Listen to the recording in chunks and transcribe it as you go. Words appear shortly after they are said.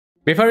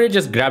Before you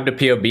just grab the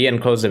POB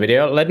and close the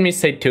video, let me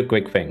say two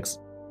quick things.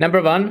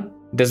 Number one,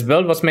 this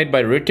build was made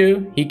by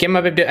Ruetoo. He came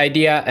up with the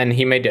idea and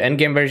he made the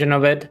endgame version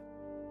of it.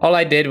 All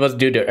I did was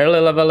do the early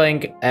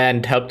leveling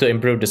and help to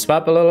improve the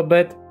swap a little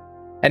bit.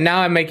 And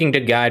now I'm making the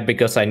guide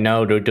because I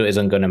know Ruetoo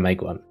isn't gonna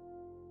make one.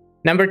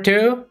 Number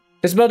two,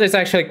 this build is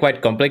actually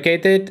quite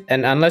complicated,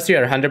 and unless you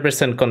are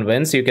 100%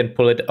 convinced you can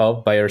pull it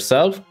off by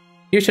yourself,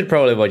 you should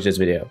probably watch this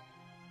video.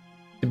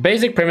 The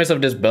basic premise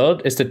of this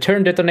build is to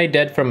turn Detonate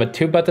Dead from a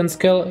 2-button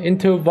skill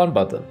into 1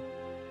 button.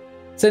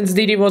 Since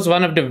DD was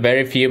one of the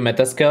very few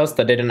meta skills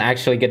that didn't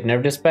actually get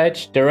nerf this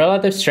patch, the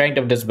relative strength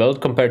of this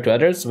build compared to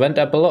others went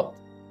up a lot.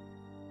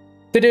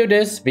 To do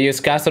this, we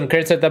use cast on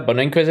crit setup on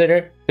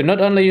Inquisitor to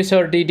not only use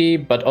our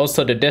DD, but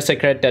also the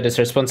Desecrate that is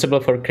responsible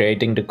for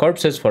creating the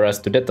corpses for us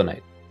to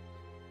detonate.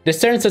 This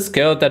turns a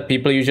skill that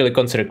people usually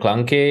consider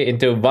clunky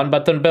into a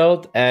 1-button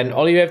build, and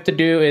all you have to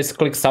do is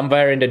click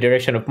somewhere in the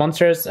direction of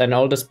monsters and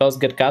all the spells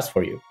get cast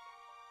for you.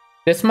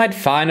 This might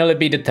finally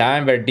be the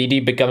time where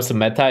DD becomes a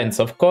meta in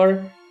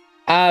softcore,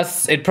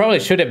 as it probably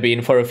should have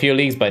been for a few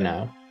leagues by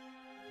now.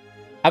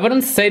 I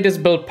wouldn't say this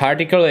build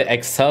particularly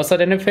excels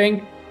at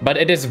anything, but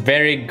it is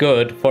very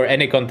good for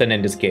any content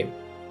in this game.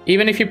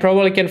 Even if you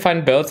probably can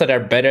find builds that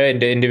are better in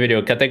the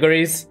individual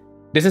categories,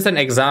 this is an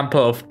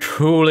example of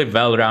truly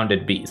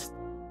well-rounded beast.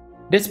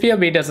 This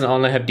POB doesn't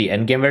only have the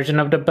endgame version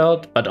of the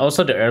build, but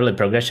also the early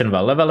progression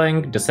while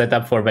leveling, the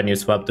setup for when you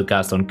swap to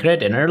cast on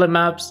crit in early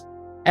maps,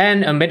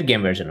 and a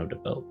mid-game version of the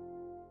build.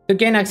 To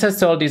gain access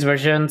to all these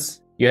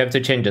versions, you have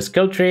to change the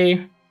skill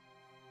tree,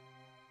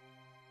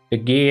 the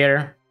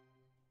gear,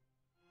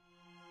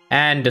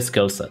 and the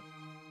skill set.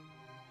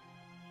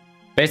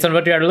 Based on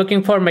what you are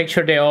looking for, make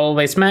sure they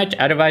always match,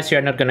 otherwise you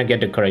are not gonna get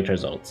the correct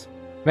results.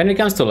 When it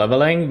comes to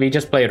leveling, we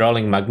just play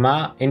Rolling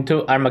Magma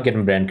into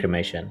Armageddon Brand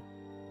Cremation,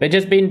 which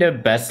has been the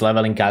best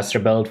leveling caster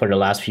build for the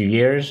last few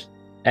years.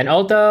 And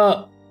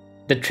although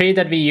the tree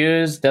that we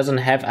use doesn't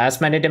have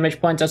as many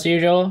damage points as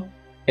usual,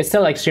 it's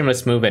still extremely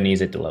smooth and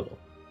easy to level.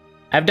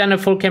 I've done a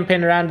full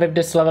campaign run with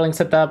this leveling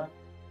setup,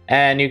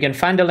 and you can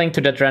find the link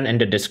to that run in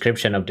the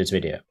description of this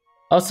video.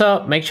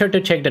 Also, make sure to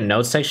check the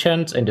notes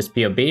sections in this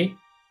POB.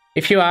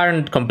 If you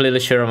aren't completely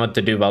sure on what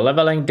to do while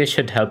leveling, this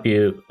should help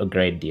you a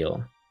great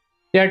deal.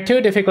 There are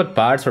two difficult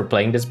parts for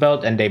playing this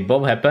build, and they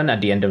both happen at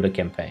the end of the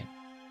campaign.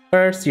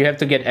 First, you have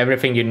to get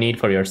everything you need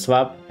for your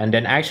swap, and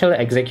then actually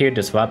execute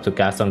the swap to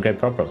cast on crit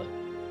properly.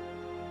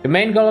 The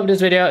main goal of this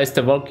video is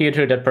to walk you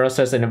through that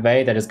process in a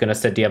way that is gonna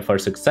set you up for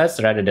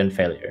success rather than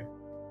failure.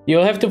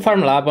 You'll have to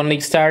farm lab on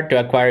League Start to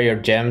acquire your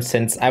gems,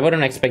 since I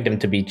wouldn't expect them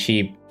to be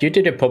cheap due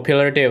to the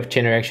popularity of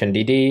Chain Reaction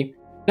DD,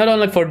 not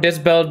only for this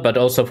build but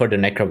also for the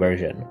Necro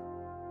version.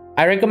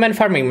 I recommend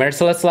farming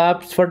Merciless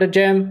Labs for the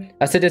gem,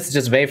 as it is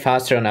just way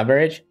faster on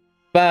average,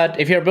 but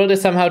if your build is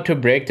somehow too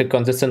big to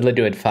consistently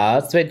do it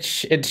fast,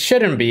 which it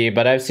shouldn't be,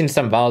 but I've seen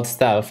some wild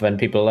stuff when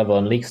people level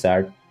on League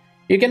Start,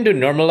 you can do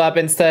normal lab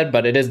instead,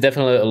 but it is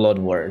definitely a lot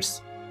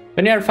worse.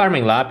 When you are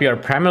farming lab, you are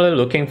primarily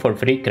looking for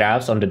free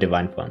crafts on the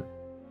Divine Font.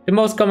 The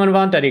most common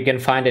one that you can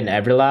find in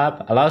every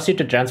lab allows you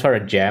to transfer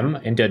a gem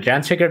into a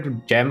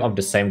transfigured gem of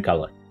the same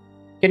color.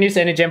 You can use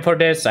any gem for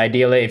this,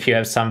 ideally if you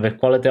have some with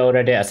quality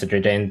already, as it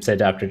retains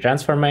it after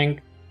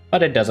transforming,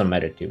 but it doesn't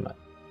matter too much.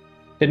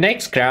 The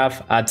next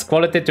craft adds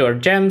quality to our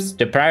gems.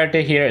 The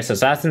priority here is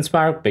Assassin's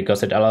Mark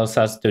because it allows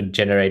us to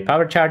generate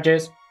power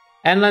charges,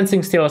 and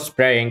Lancing Steel of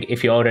Spraying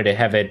if you already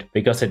have it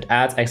because it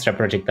adds extra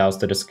projectiles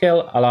to the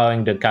skill,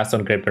 allowing the cast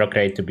on crit proc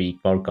rate to be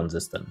more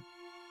consistent.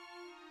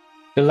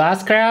 The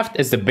last craft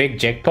is the big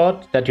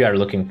jackpot that you are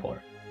looking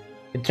for.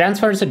 It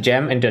transfers a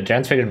gem into a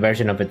transfigured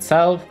version of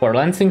itself. For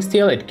Lancing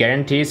Steel, it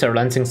guarantees our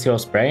Lancing Steel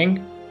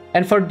Spraying,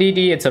 and for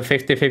DD, it's a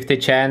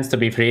 50-50 chance to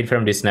be freed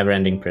from this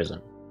never-ending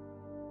prison.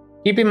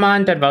 Keep in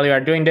mind that while you are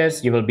doing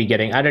this, you will be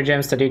getting other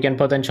gems that you can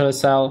potentially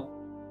sell.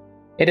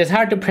 It is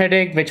hard to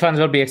predict which ones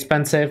will be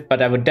expensive,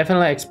 but I would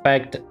definitely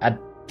expect at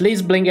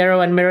least Blink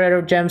Arrow and Mirror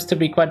Arrow gems to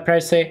be quite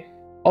pricey,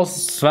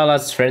 as well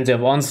as Frenzy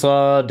of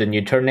Onslaught, the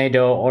new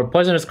Tornado, or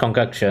Poisonous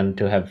Concoction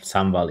to have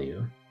some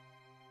value.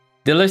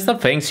 The list of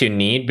things you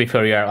need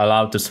before you are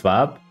allowed to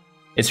swap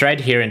is right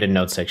here in the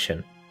notes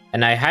section,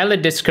 and I highly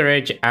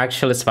discourage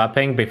actually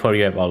swapping before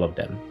you have all of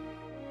them.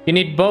 You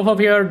need both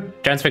of your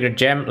Transfigured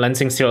Gem,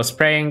 Lancing Steel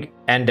Spraying,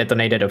 and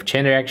Detonated of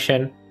Chain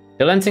Reaction.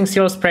 The Lancing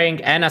Steel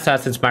Spraying and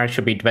Assassin's Mark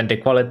should be 20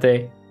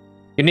 quality.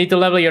 You need to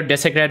level your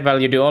Desecrate while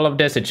you do all of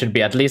this, it should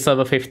be at least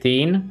level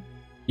 15.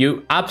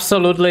 You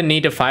absolutely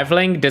need a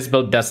 5-link, this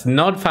build does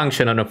not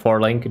function on a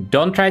 4-link.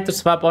 Don't try to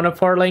swap on a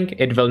 4-link,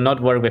 it will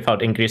not work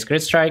without increased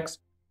crit strikes.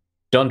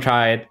 Don't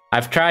try it.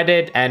 I've tried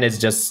it and it's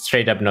just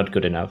straight up not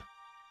good enough.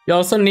 You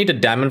also need a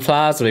Diamond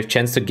Flask with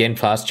chance to gain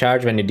fast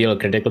charge when you deal a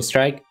critical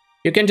strike.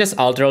 You can just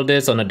alter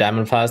this on a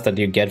Diamond Flask that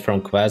you get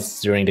from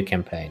quests during the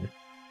campaign.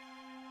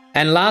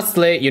 And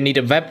lastly, you need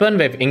a weapon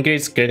with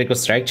increased critical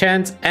strike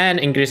chance and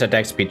increased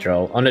attack speed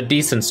roll on a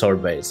decent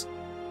sword base.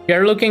 You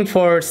are looking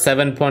for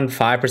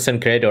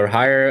 7.5% crit or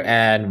higher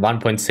and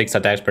 1.6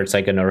 attacks per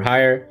second or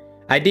higher,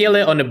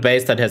 ideally on a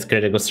base that has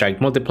critical strike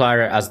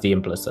multiplier as the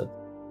implicit.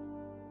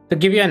 To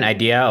give you an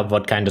idea of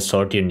what kind of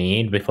sword you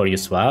need before you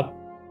swap,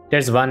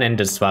 there's one in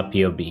the swap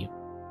POB.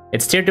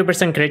 It's tier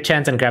 2% crit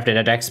chance and crafted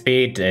attack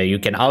speed. You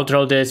can alt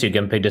roll this, you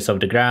can pick this off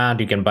the ground,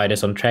 you can buy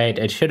this on trade.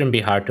 It shouldn't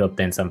be hard to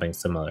obtain something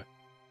similar.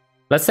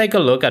 Let's take a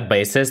look at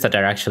bases that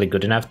are actually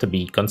good enough to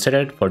be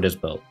considered for this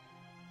build.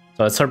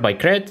 So let's sort by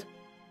crit.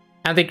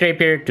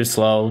 Anti-Rapier, too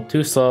slow,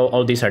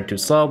 all these are too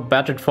slow.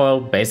 Battered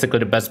Foil, basically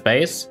the best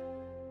base.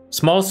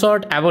 Small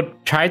Sword, I would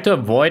try to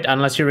avoid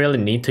unless you really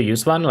need to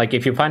use one. Like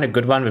if you find a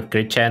good one with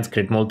crit chance,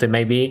 crit multi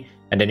maybe,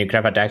 and then you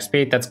grab attack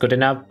speed, that's good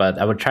enough, but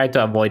I would try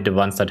to avoid the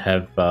ones that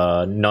have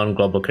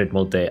non-global crit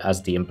multi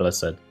as the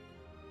implicit.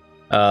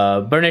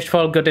 Burnished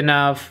Foil, good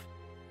enough.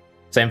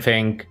 Same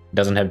thing,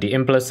 doesn't have the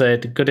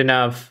implicit, good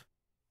enough.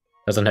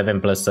 Doesn't have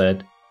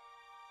implicit.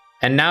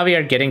 And now we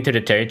are getting to the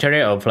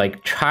territory of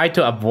like, try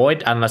to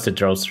avoid unless it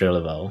rolls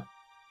really well.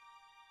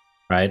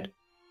 Right?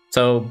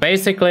 So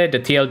basically the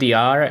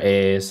TLDR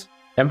is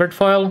Tempered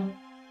Foil,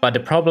 but the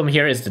problem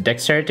here is the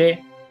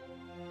Dexterity.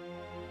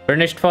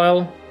 Burnished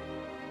Foil,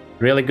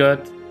 really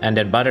good, and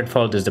then Battered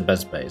Foil is the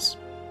best base.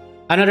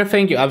 Another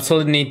thing you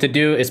absolutely need to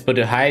do is put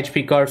a high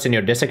HP corpse in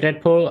your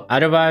Desecrate pool,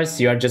 otherwise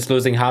you are just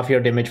losing half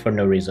your damage for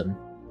no reason.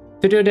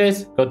 To do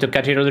this, go to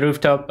Cathedral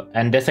Rooftop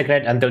and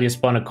Desecrate until you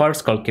spawn a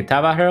corpse called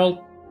Kitava Herald,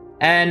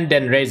 and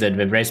then raise it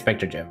with Raise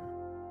Spectre Gem.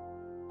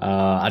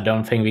 I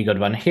don't think we got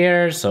one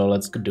here, so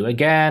let's do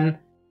again.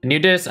 And do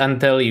this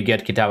until you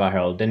get Kitava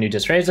Herald, then you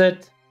just raise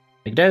it,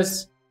 like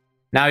this.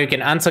 Now you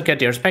can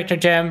unsocket your Spectre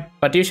Gem,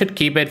 but you should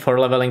keep it for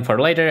leveling for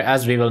later,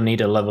 as we will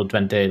need a level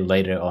 20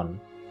 later on.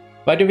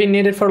 Why do we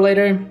need it for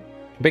later?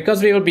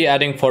 Because we will be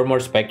adding 4 more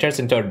Spectres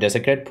into our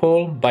Desecrate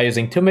pool by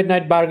using 2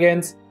 Midnight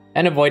Bargains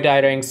and a Void Eye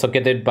Ring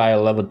socketed by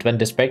a level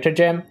 20 Spectre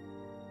Gem,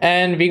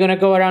 and we're gonna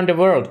go around the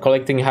world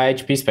collecting high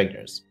HP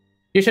Spectres.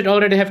 You should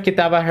already have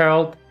Kitava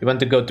Herald, you want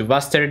to go to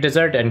Vaster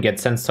Desert and get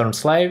Sandstorm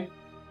Slave,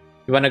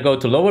 you want to go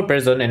to Lower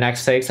Prison in Act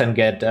 6 and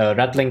get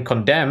Rattling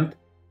Condemned,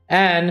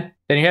 and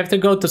then you have to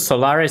go to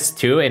Solaris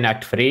 2 in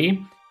Act 3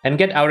 and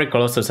get Auric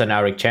Colossus and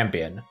Auric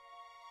Champion.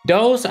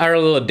 Those are a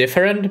little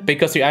different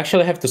because you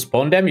actually have to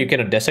spawn them, you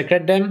cannot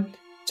desecrate them.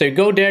 So you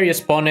go there, you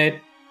spawn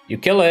it, you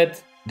kill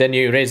it, then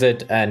you raise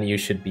it and you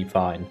should be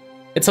fine.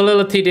 It's a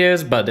little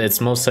tedious, but it's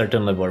most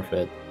certainly worth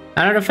it.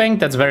 Another thing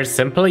that's very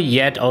simple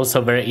yet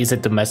also very easy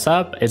to mess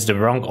up is the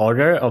wrong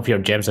order of your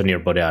gems on your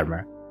body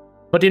armor.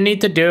 What you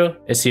need to do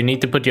is you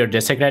need to put your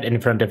Desecrate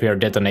in front of your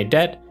Detonate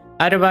Dead,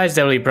 otherwise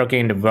they will be proccing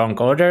in the wrong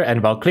order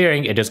and while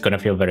clearing it is gonna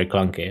feel very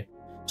clunky.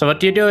 So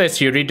what you do is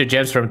you read the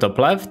gems from top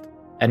left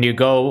and you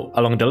go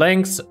along the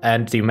links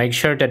and you make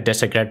sure that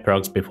Desecrate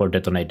procs before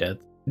Detonate Dead.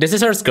 This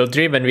is our skill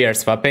tree when we are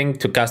swapping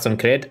to cast on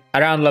crit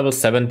around level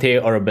 70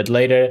 or a bit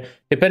later,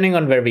 depending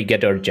on where we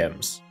get our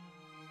gems.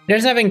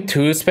 There's nothing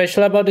too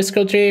special about this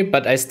skill tree,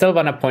 but I still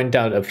want to point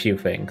out a few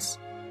things.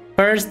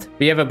 First,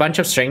 we have a bunch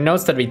of strength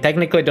nodes that we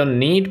technically don't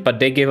need, but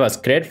they give us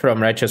crit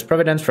from Righteous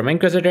Providence from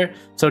Inquisitor,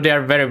 so they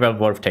are very well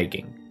worth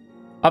taking.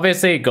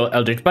 Obviously, go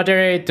Eldritch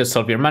Battery to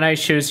solve your mana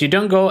issues. You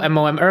don't go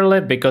MOM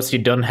early because you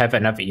don't have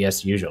enough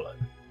ES usually.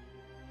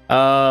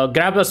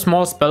 Grab a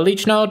small Spell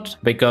Leech node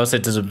because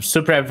it is a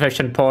super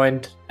efficient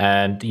point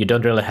and you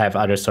don't really have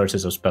other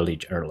sources of Spell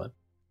Leech early.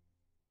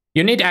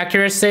 You need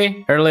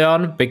accuracy early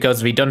on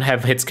because we don't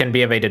have hits can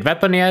be evaded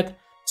weapon yet,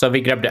 so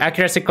we grab the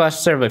accuracy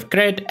cluster with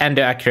crit and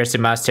the accuracy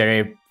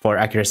mastery for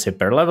accuracy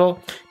per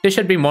level. This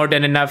should be more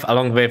than enough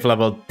along with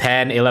level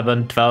 10,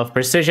 11, 12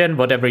 precision,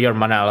 whatever your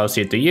mana allows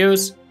you to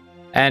use,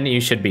 and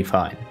you should be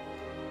fine.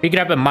 We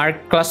grab a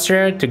mark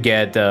cluster to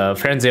get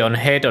frenzy on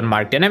hit on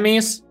marked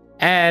enemies,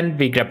 and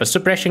we grab a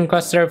suppression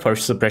cluster for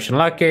suppression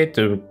lucky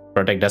to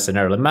protect us in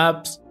early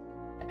maps,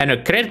 and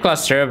a crit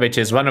cluster, which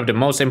is one of the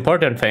most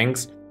important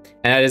things,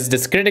 and that is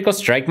this critical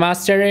strike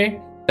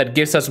mastery that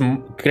gives us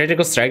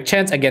critical strike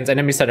chance against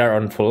enemies that are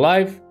on full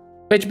life,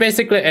 which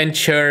basically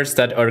ensures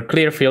that our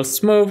clear feels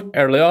smooth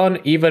early on,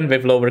 even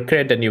with lower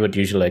crit than you would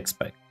usually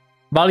expect.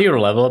 While you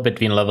level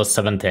between levels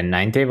 70 and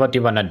 90, what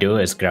you wanna do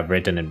is grab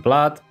Written in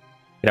Blood,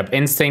 grab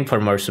Instinct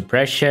for more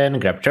suppression,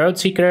 grab Throat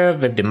Seeker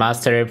with the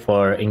mastery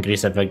for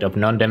increased effect of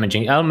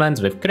non-damaging elements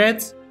with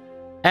crits,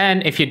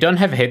 and if you don't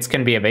have hits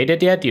can be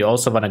evaded yet, you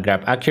also wanna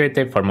grab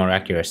Accuracy for more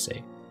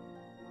accuracy.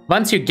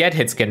 Once you get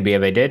hits can be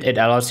evaded, it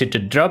allows you to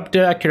drop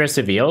the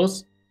accuracy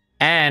wheels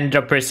and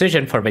drop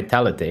precision for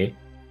vitality.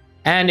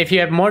 And if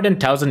you have more than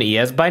 1000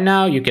 ES by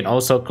now, you can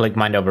also click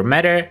Mind Over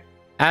Matter,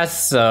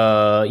 as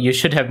you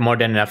should have more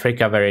than enough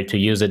recovery to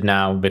use it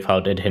now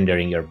without it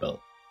hindering your build.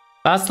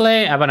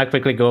 Lastly, I want to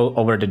quickly go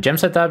over the gem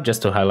setup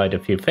just to highlight a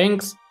few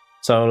things,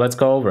 so let's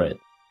go over it.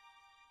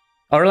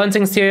 Our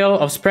Lancing Steel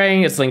of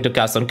Spraying is linked to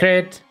cast on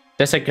crit,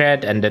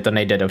 Desecrate, and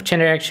Detonate Dead of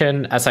Chain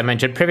Reaction. As I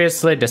mentioned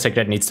previously,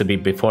 Desecrate needs to be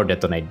before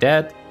Detonate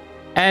Dead.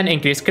 And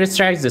Increased Crit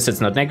Strikes, this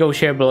is not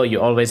negotiable,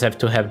 you always have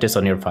to have this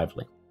on your 5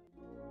 link.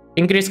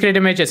 Increased Crit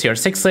Damage is your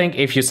 6 link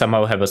if you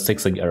somehow have a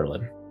 6 link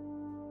early.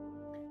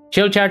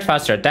 Shield Charge,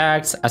 Faster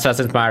Attacks,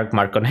 Assassin's Mark,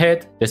 Mark on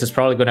Hit. This is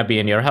probably gonna be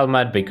in your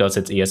helmet because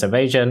it's ES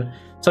Evasion,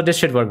 so this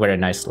should work very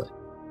nicely.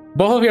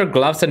 Both of your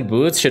gloves and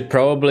boots should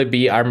probably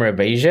be Armor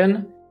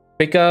Evasion,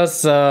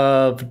 because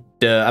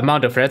the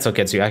amount of red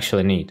sockets you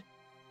actually need.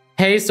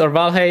 Haste or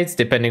Val Haste,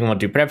 depending on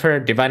what you prefer,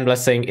 Divine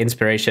Blessing,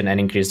 Inspiration, and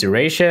Increased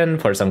Duration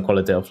for some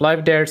quality of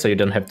life there, so you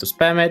don't have to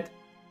spam it.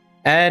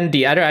 And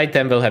the other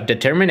item will have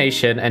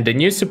Determination and the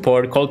new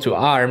support Call to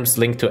Arms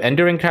linked to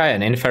Enduring Cry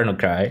and Infernal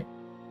Cry.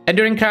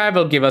 Enduring Cry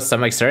will give us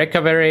some extra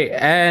recovery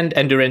and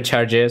Endurance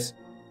charges.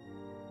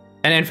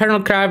 And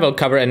Infernal Cry will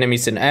cover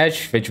enemies in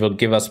edge, which will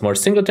give us more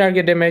single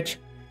target damage,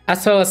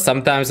 as well as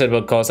sometimes it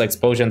will cause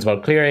explosions while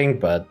clearing,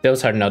 but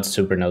those are not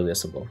super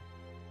noticeable.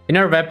 In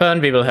our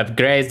weapon, we will have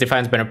Grace,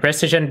 Defiance, Banner,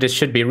 Precision. This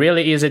should be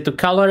really easy to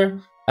color,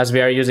 as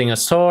we are using a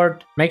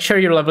sword. Make sure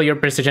you level your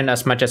Precision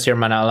as much as your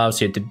mana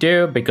allows you to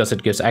do, because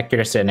it gives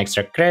accuracy and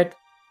extra crit,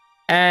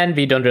 and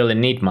we don't really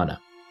need mana.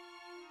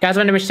 Cast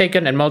when damage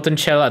taken and Molten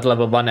Shell at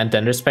level 1 and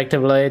 10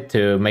 respectively,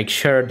 to make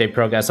sure they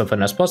proc as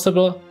often as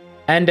possible,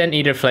 and then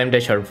either Flame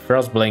Dash or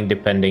Frost Blink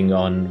depending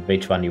on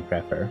which one you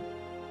prefer.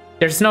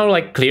 There's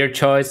no clear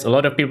choice. A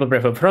lot of people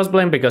prefer Frost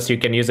Blink because you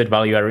can use it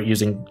while you are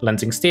using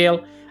Lensing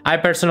Steel. I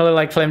personally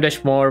like Flame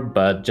Dash more,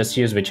 but just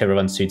use whichever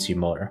one suits you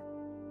more.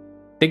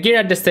 The gear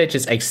at this stage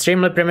is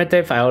extremely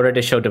primitive. I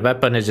already showed the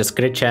weapon is just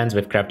crit chance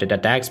with crafted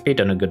attack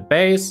speed on a good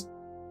base.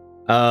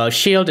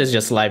 Shield is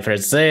just life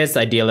resist,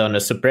 ideally on a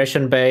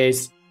suppression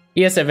base.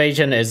 ES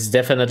evasion is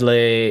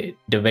definitely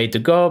the way to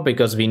go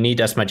because we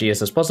need as much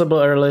ES as possible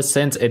early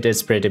since it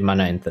is pretty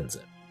mana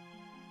intensive.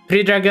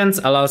 Free Dragons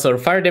allows our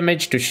fire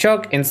damage to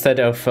shock instead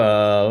of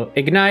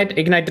ignite.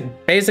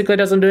 Ignite basically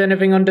doesn't do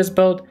anything on this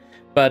build,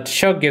 but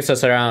shock gives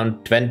us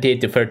around 20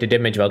 to 30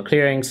 damage while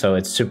clearing, so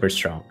it's super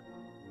strong.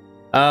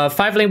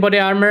 5-link body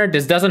armor,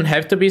 this doesn't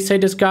have to be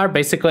Sadist Guard,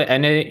 basically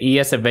any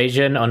ES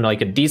evasion on a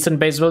decent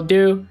base will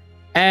do.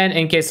 And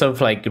in case of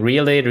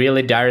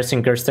really dire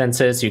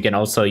circumstances, you can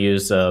also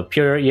use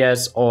pure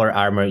ES or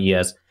armor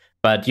ES,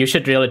 but you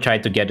should really try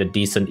to get a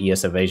decent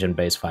ES evasion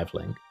base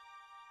 5-link.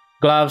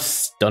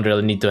 Gloves, don't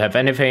really need to have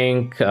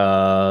anything.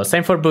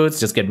 Same for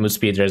boots, just get move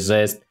speed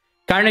resist.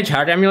 Carnage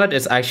Heart Amulet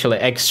is actually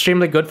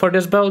extremely good for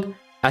this build.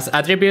 As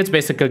attributes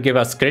basically give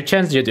us crit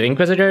chance due to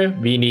Inquisitor,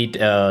 we need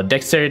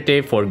dexterity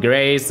for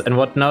grace and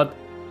whatnot,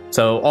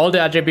 so all the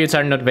attributes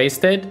are not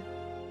wasted.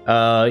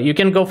 You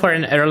can go for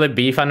an early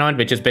beef anoint,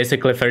 which is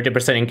basically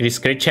 30%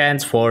 increased crit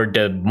chance for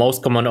the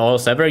most common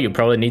oils ever. You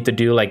probably need to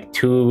do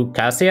 2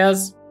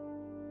 Cassias,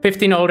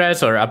 15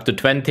 auras or up to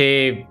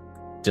 20,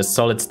 just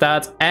solid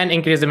stats, and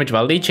increased damage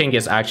while leeching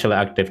is actually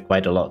active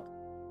quite a lot.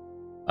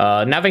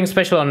 Nothing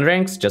special on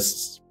rings,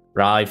 just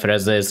life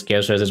resist,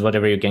 chaos resist,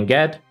 whatever you can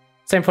get.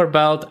 Same for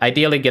belt,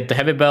 ideally get the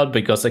heavy belt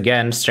because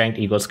again, strength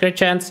equals crit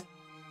chance.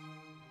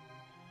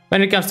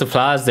 When it comes to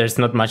flasks, there's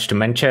not much to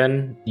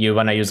mention. You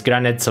wanna use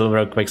granite,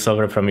 silver,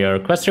 quicksilver from your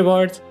quest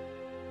rewards.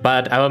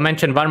 But I will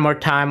mention one more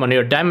time, on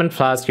your diamond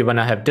flask, you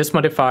wanna have this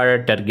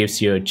modifier that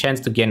gives you a chance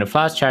to gain a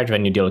flask charge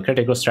when you deal a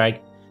critical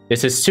strike.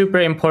 This is super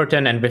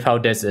important, and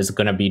without this, it's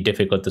gonna be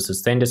difficult to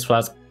sustain this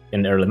flask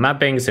in early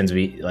mapping since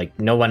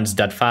no one's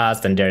that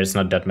fast and there's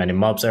not that many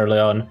mobs early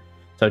on.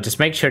 So just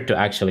make sure to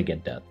actually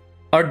get that.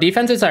 Our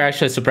defenses are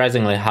actually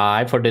surprisingly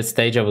high for this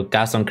stage of a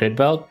cast on crit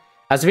build.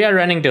 As we are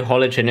running the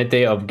Holy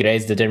Trinity of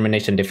Grace,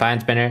 Determination,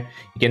 Defiance banner,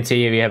 you can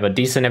see we have a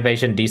decent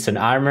evasion, decent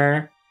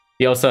armor.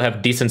 We also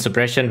have decent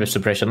suppression with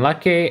Suppression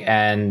Lucky,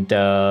 and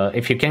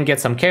if you can get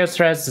some Chaos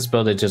Stress, this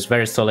build is just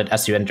very solid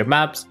as you enter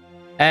maps,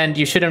 and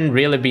you shouldn't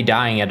really be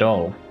dying at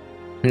all.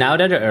 Now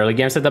that the early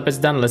game setup is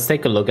done, let's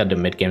take a look at the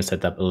mid game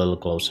setup a little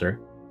closer.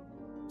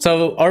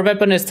 So our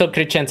weapon is still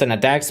crit chance and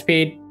attack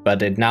speed,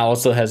 but it now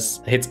also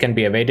has hits can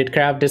be evaded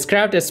craft. This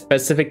craft is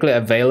specifically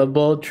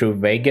available through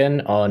Vegan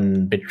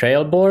on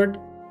Betrayal board,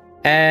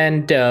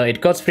 and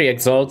it costs free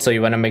exalt, so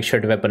you want to make sure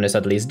the weapon is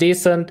at least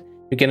decent.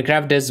 You can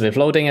craft this with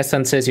loading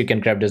essences, you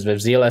can craft this with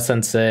zeal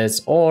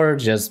essences, or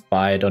just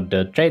buy it on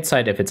the trade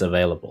side if it's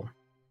available.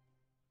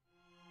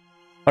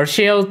 Our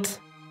shield,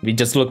 we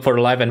just look for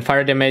life and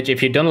fire damage.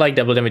 If you don't like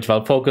double damage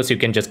while focus, you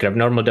can just grab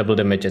normal double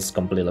damage, it's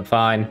completely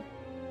fine.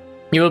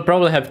 You will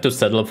probably have to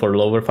settle for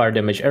lower fire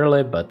damage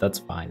early, but that's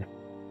fine.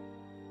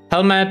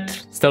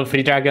 Helmet, still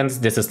free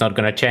dragons, this is not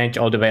gonna change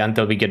all the way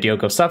until we get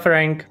Yoke of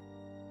Suffering.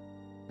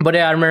 Body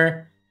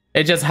armor,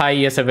 it's just high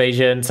ES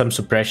evasion, some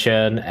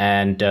suppression,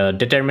 and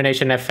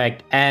determination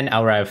effect and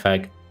aura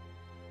effect.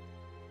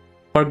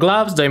 For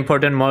gloves, the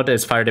important mode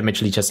is fire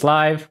damage leeches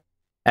life,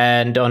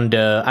 and on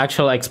the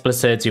actual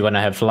explicits, you wanna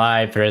have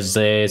life,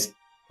 resist,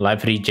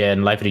 life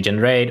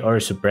regen raid, or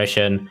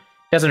suppression.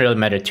 Doesn't really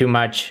matter too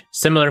much.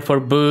 Similar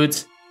for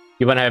boots,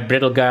 you want to have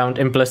brittle ground,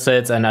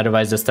 implicits, and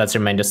otherwise the stats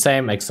remain the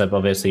same, except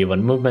obviously you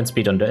want movement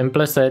speed on the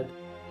implicit.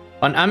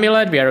 On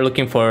amulet, we are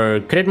looking for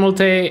crit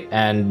multi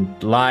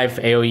and life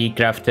AoE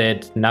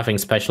crafted, nothing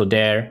special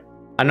there.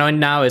 Anoint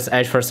now is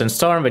Ash, Frost, and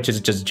Storm, which is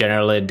just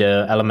generally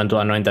the elemental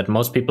anoint that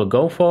most people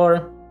go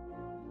for.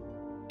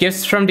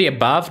 Gifts from the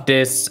above,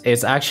 this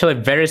is actually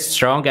very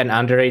strong and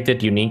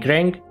underrated unique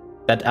ring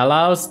that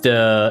allows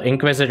the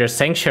Inquisitor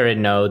Sanctuary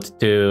node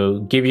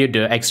to give you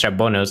the extra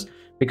bonus,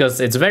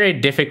 because it's very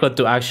difficult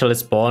to actually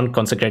spawn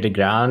Consecrated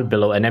Ground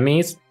below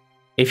enemies.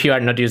 If you are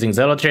not using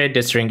Zealotry,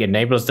 this ring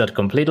enables that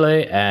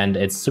completely, and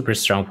it's super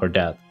strong for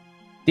that.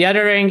 The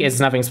other ring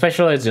is nothing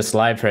special, it's just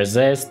life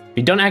resist.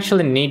 We don't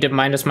actually need the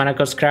minus mana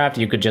cost craft,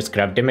 you could just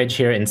grab damage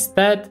here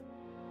instead.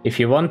 If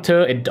you want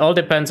to, it all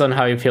depends on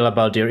how you feel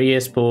about your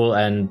ES pool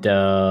and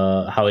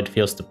how it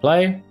feels to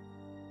play.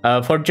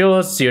 For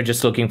jewels, you're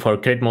just looking for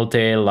crit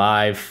multi,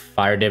 life,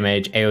 fire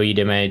damage, AoE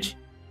damage,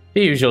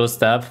 the usual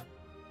stuff.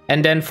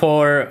 And then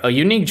for a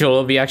unique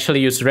jewel, we actually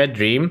use Red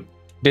Dream.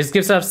 This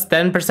gives us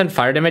 10%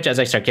 fire damage as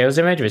extra chaos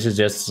damage, which is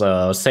just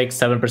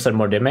 6-7%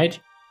 more damage.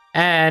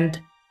 And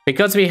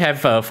because we have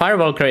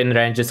Firewalker in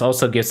range, this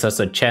also gives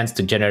us a chance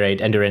to generate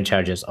endurance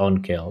charges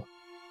on kill.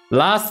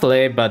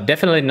 Lastly, but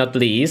definitely not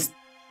least,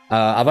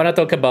 I want to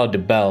talk about the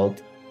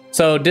belt.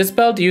 So this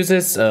belt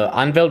uses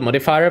Unveiled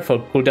modifier for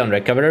cooldown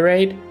recovery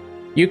rate.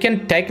 You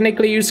can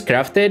technically use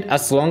Crafted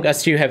as long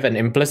as you have an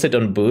implicit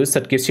on boost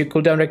that gives you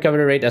cooldown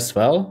recovery rate as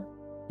well.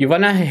 You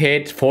wanna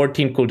hit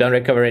 14 cooldown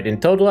recovery rate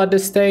in total at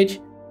this stage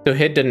to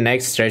hit the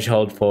next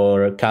threshold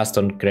for cast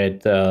on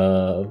crit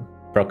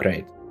proc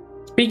rate.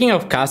 Speaking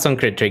of cast on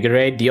crit trigger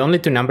rate, the only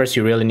two numbers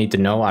you really need to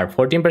know are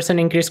 14%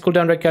 increased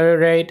cooldown recovery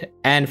rate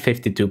and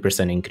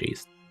 52%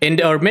 increased. In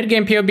our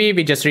mid-game POB,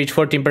 we just reached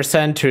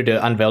 14% through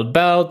the Unveiled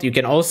belt. You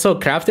can also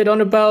craft it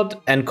on a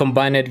belt and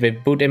combine it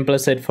with Boot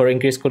Implicit for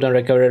increased cooldown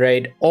recovery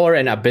rate or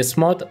an Abyss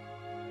mod.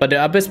 But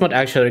the Abyss mod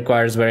actually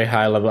requires very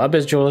high level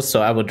Abyss jewels,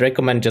 so I would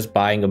recommend just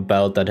buying a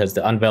belt that has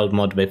the Unveiled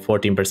mod with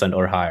 14%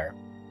 or higher.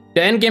 The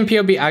endgame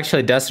POB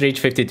actually does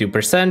reach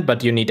 52%,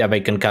 but you need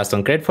Awaken cast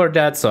on crit for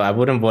that, so I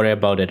wouldn't worry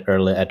about it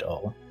early at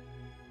all.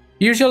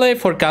 Usually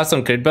for cast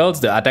on crit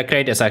builds, the attack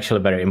rate is actually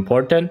very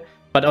important.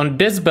 But on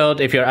this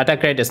build, if your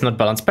attack rate is not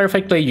balanced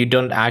perfectly, you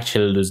don't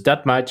actually lose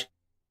that much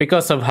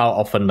because of how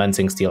often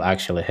Lancing Steel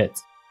actually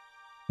hits.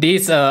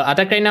 These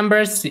attack rate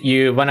numbers,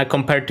 you want to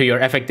compare to your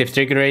effective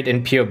trigger rate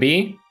in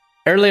POB.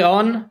 Early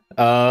on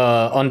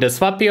the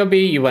swap POB,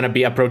 you want to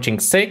be approaching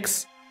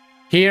 6.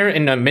 Here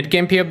in the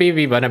mid-game POB,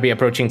 we want to be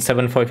approaching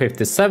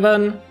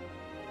 7.57,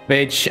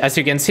 which as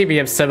you can see, we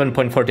have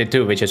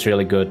 7.42, which is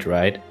really good,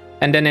 right?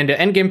 And then in the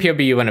endgame POB,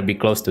 you want to be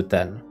close to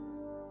 10.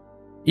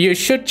 You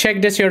should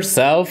check this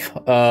yourself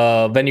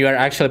when you are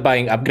actually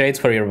buying upgrades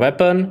for your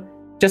weapon.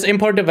 Just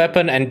import the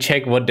weapon and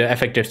check what the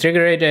effective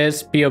trigger rate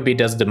is. POB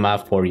does the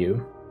math for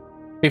you.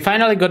 We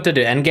finally got to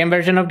the endgame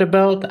version of the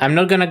build. I'm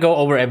not gonna go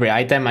over every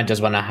item, I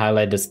just wanna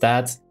highlight the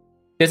stats.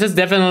 This is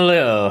definitely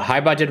a high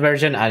budget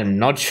version. I'm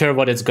not sure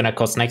what it's gonna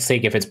cost next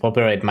week. If it's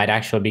popular, it might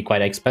actually be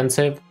quite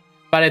expensive.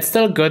 But it's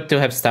still good to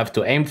have stuff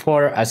to aim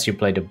for as you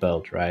play the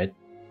build, right?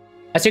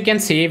 As you can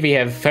see, we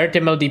have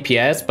 30 mil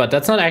DPS, but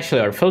that's not actually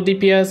our full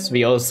DPS.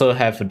 We also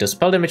have the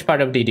spell damage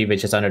part of DD,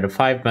 which is under the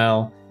 5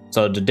 mil.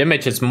 So the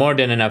damage is more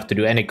than enough to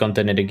do any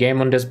content in the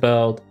game on this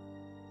build.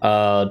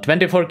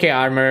 24k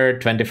armor,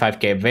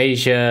 25k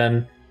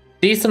evasion.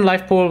 Decent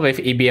life pool with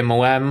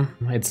EBMOM.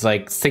 It's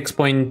like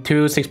 6.2,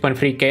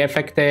 6.3k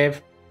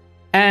effective.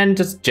 And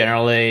just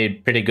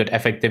generally pretty good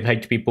effective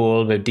HP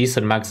pool with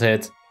decent max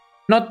hits.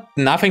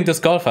 Nothing to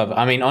scoff of.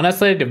 I mean,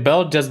 honestly, the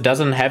build just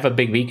doesn't have a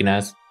big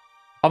weakness.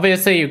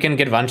 Obviously, you can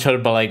get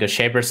one-shot by like a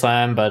Shaper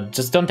Slam, but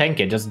just don't tank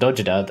it, just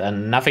dodge that,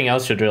 and nothing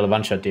else should really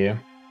one-shot you.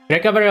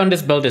 Recovery on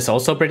this build is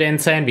also pretty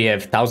insane. We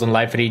have 1000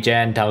 life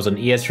regen, 1000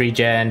 ES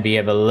regen, we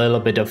have a little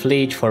bit of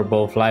leech for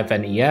both life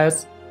and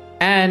ES,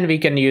 and we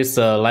can use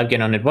life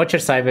gain on the Watcher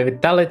side with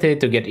Vitality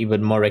to get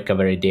even more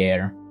recovery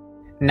there.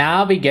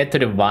 Now we get to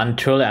the one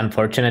truly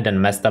unfortunate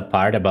and messed up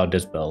part about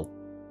this build.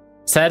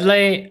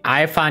 Sadly,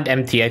 I find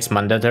MTX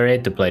mandatory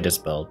to play this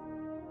build.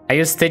 I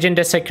use Stygian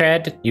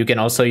Desecrate, you can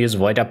also use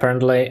Void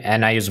apparently,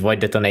 and I use Void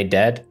Detonate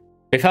Dead.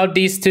 Without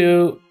these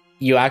two,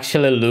 you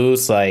actually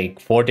lose like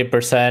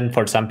 40%,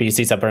 for some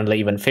PCs apparently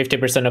even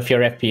 50% of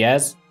your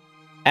FPS.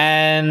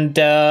 And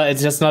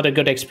it's just not a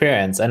good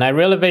experience. And I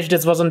really wish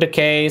this wasn't the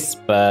case,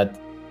 but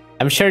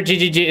I'm sure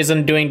GGG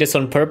isn't doing this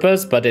on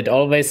purpose, but it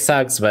always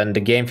sucks when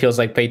the game feels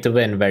like pay to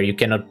win, where you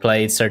cannot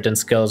play certain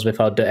skills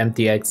without the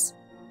MTX.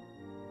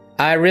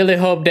 I really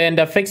hope they end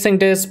up fixing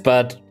this,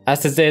 but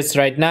as it is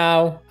right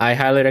now, I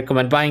highly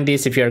recommend buying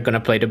these if you're gonna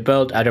play the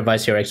build,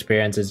 otherwise your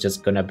experience is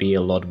just gonna be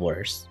a lot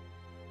worse.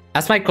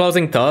 As my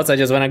closing thoughts, I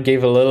just wanna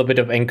give a little bit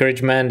of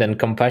encouragement and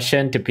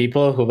compassion to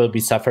people who will be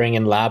suffering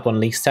in lab on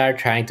League Start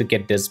trying to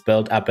get this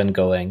build up and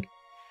going.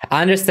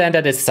 I understand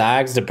that it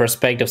sucks, the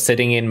prospect of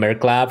sitting in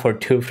Merc Lab for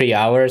 2-3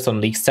 hours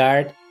on League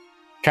Start,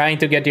 trying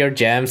to get your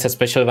gems,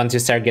 especially once you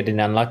start getting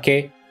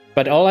unlucky.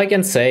 But all I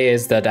can say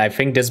is that I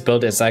think this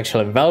build is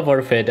actually well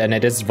worth it, and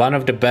it is one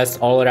of the best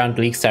all-around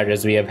League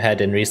starters we have had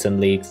in recent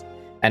leagues.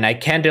 And I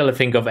can't really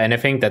think of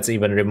anything that's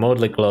even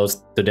remotely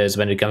close to this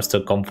when it comes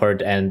to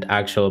comfort and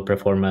actual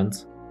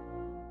performance.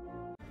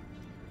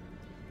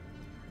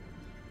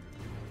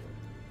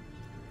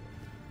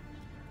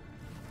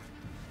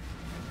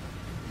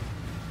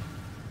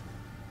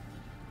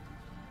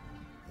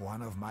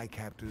 One of my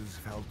captors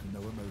felt no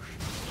emotion,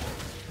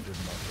 did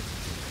not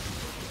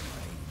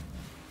pain.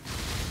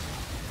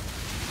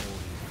 All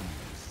he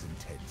feels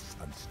intense,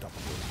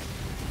 unstoppable.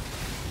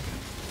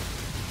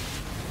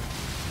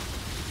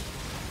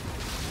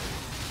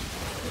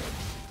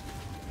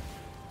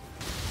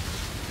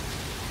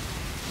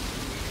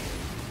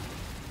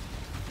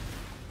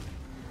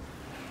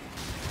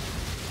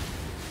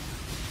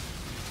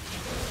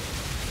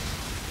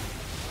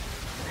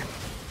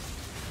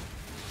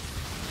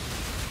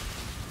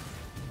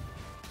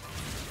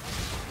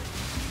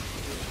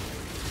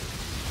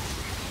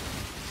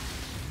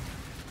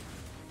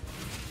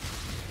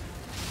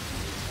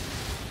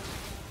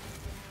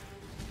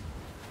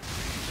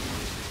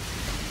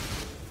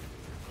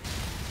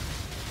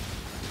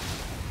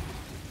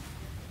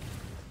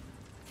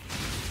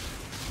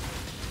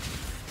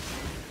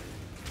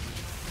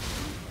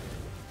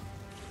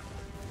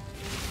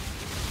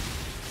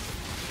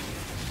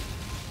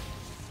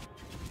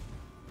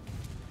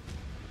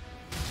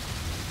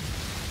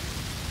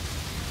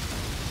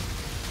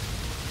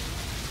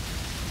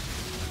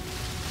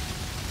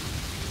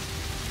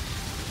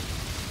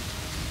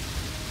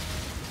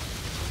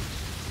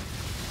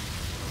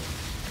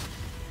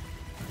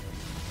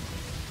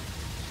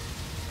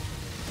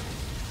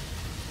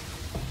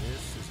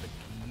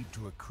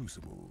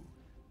 crucible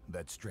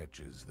that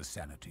stretches the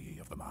sanity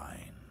of the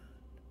mind.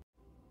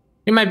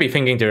 You might be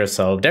thinking to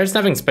yourself, there's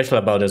nothing special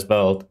about this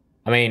build.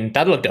 I mean,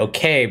 that looked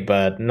okay,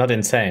 but not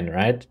insane,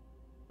 right?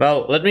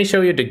 Well, let me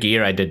show you the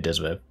gear I did this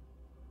with.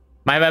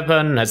 My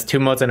weapon has 2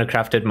 mods and a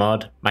crafted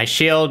mod. My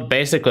shield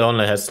basically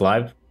only has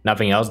life,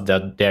 nothing else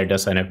that there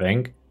does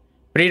anything.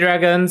 3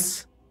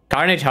 dragons,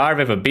 Carnage Heart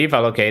with a beef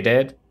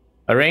allocated,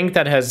 a ring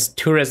that has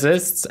 2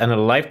 resists and a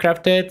life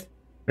crafted,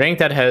 ring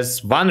that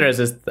has 1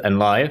 resist and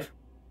life,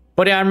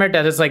 body armor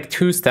that has like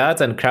 2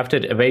 stats and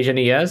crafted evasion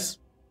ES,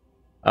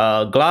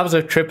 gloves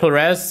with triple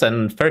res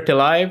and 30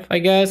 life, I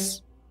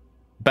guess,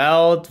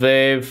 belt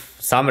with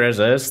some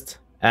resist,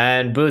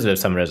 and boots with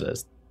some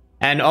resist.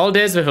 And all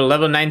this with a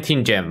level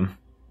 19 gem.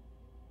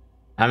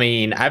 I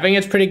mean, I think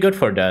it's pretty good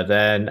for that,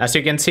 and as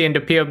you can see in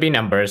the POB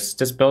numbers,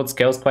 this build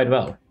scales quite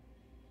well.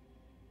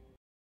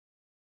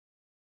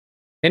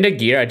 In the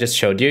gear I just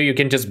showed you, you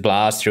can just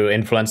blast through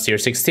Influence tier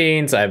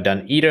 16s. I've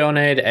done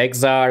Detonate,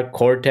 Exarch,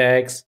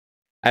 Cortex.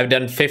 I've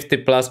done 50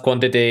 plus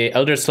quantity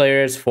Elder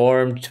Slayers,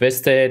 Formed,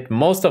 Twisted,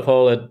 most of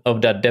all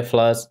of that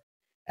Deflas.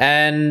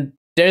 And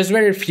there's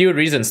very few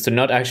reasons to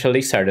not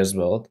actually start this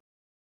build.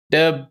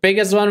 The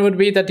biggest one would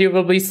be that you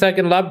will be stuck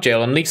in lab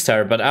jail on League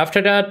Start, but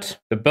after that,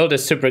 the build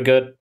is super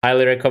good.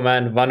 Highly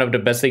recommend, one of the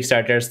best League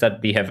starters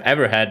that we have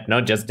ever had,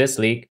 not just this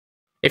league.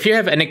 If you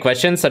have any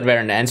questions that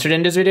weren't answered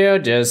in this video,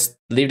 just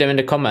leave them in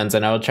the comments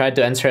and I will try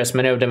to answer as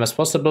many of them as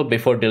possible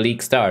before the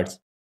league starts.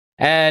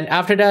 And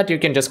after that, you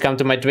can just come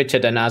to my Twitch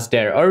chat and ask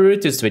there, or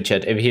Ruetoo's Twitch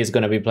chat if he's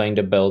gonna be playing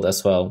the build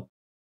as well.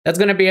 That's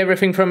gonna be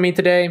everything from me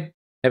today.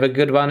 Have a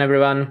good one,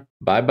 everyone.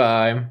 Bye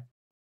bye.